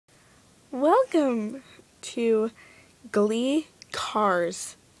Welcome to Glee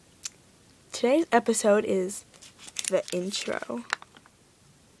Cars. Today's episode is the intro.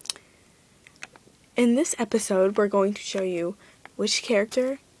 In this episode, we're going to show you which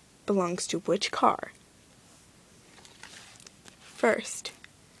character belongs to which car. First,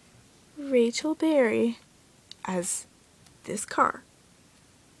 Rachel Berry as this car.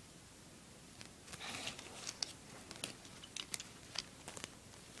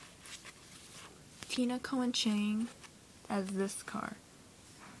 Tina Cohen-Chang as this car.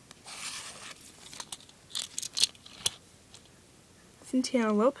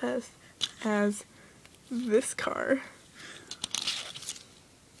 Cynthia Lopez as this car.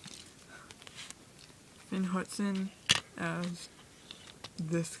 Finn Hudson as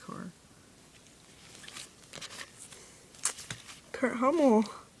this car. Kurt Hummel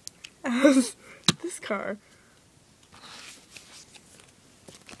as this car.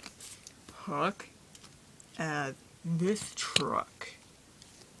 Huck as this truck.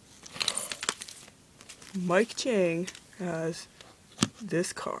 Mike Chang as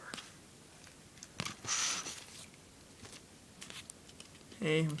this car.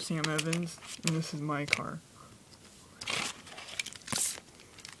 Hey, I'm Sam Evans, and this is my car.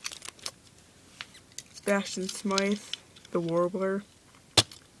 Sebastian Smythe, the Warbler,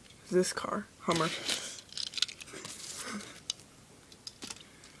 this car, Hummer.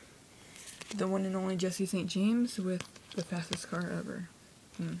 The one and only Jesse St. James with the fastest car ever.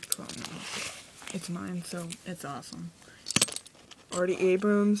 It's mine, so it's awesome. Artie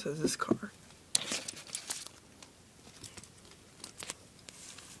Abrams as this car.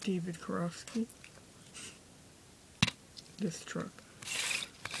 David Karofsky. This truck.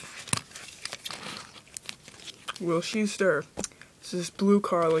 Will Schuster. This is blue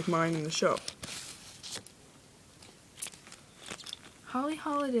car like mine in the show. Holly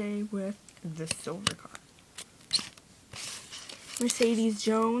Holiday with this silver car. Mercedes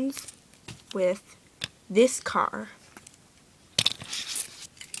Jones with this car.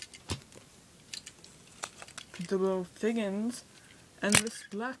 Double Figgins and this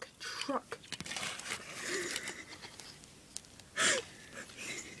black truck.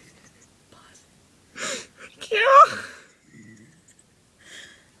 Yeah.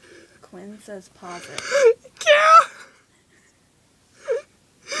 Quinn says pause it. Yeah.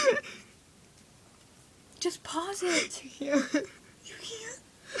 Just pause it. Yeah. You can't.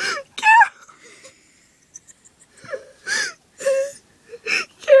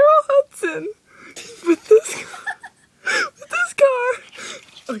 Carol Hudson with this car. With this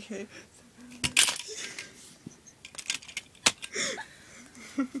car. Okay.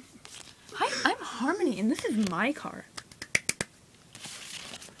 Hi, I'm Harmony, and this is my car.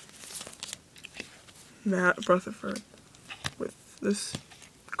 Matt Rutherford with this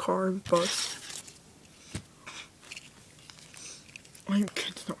car and bus. I'm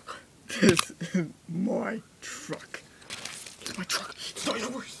Kentuck. This is my truck. It's my truck. It's not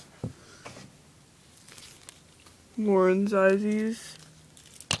yours. Lauren Zizes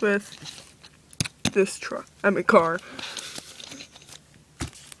with this truck. Car.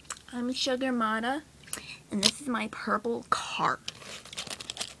 I'm Sugar Mata, and this is my purple car.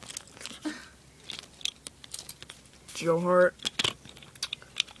 Joe Hart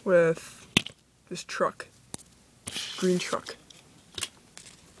with this truck. Green truck.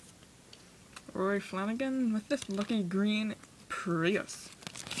 Roy Flanagan with this lucky green Prius.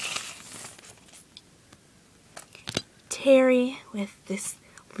 Terry with this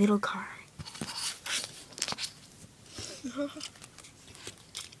little car.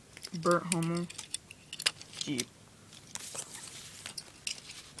 Burt Hummel, Jeep.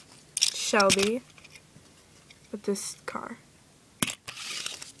 Shelby with this car.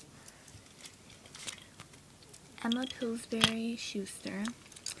 Emma Pillsbury Schuster,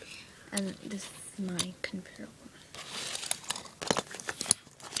 and this is my comparable.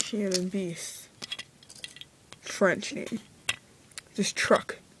 Shannon Beast. French name. This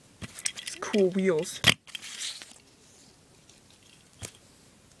truck. These cool wheels.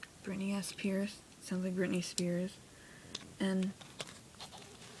 Britney S. Pierce, sounds like Britney Spears, and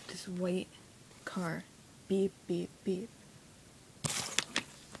this white car. Beep, beep, beep.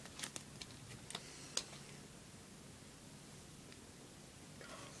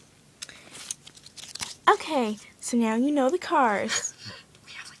 Okay, so now you know the cars.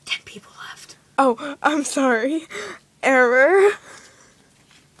 We have like 10 people left. Oh, I'm sorry. Error.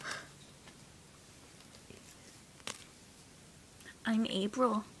 I'm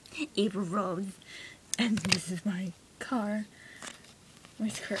April Rose, and this is my car. My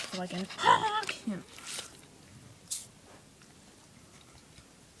skirt so I can honk him.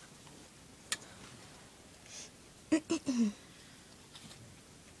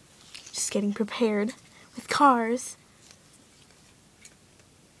 Just getting prepared with cars.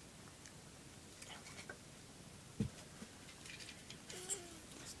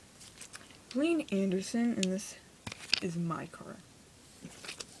 Wayne Anderson, and this is my car.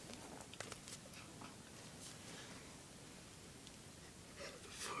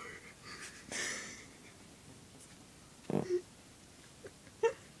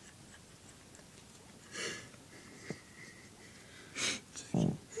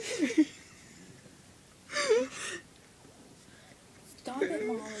 Stop it,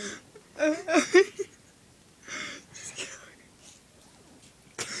 Molly.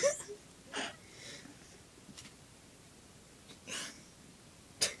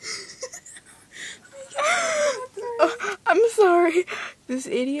 I'm sorry. This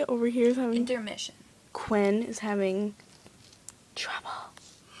idiot over here is having... Intermission. Quinn is having trouble.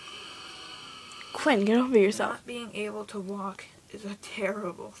 Quinn, get over yourself. Not being able to walk is a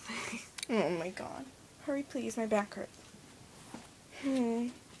terrible thing. Oh my god. Hurry please, my back hurts.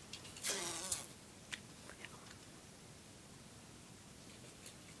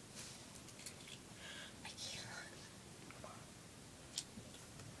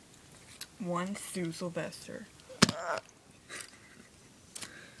 One Sue Sylvester.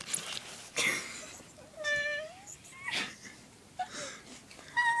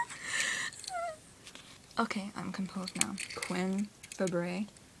 Okay, I'm composed now. Quinn, Fabre,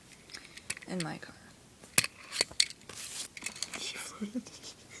 and my car.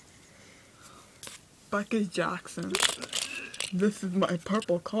 Becky Jackson. This is my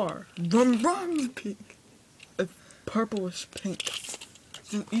purple car. Vroom vroom pink. It's purplish pink.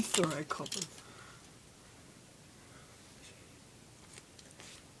 It's an Easter egg color.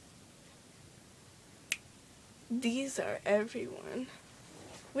 These are everyone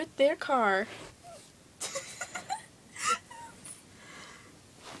with their car.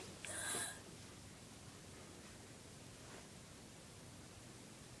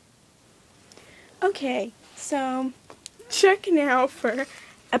 Okay, so check now for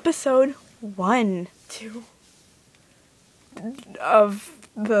episode 1 of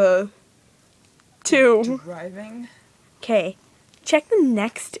the 2. Driving. Okay, check the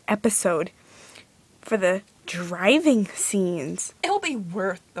next episode for the driving scenes. It'll be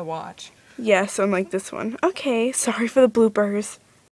worth the watch. Yes, unlike this one. Okay, sorry for the bloopers.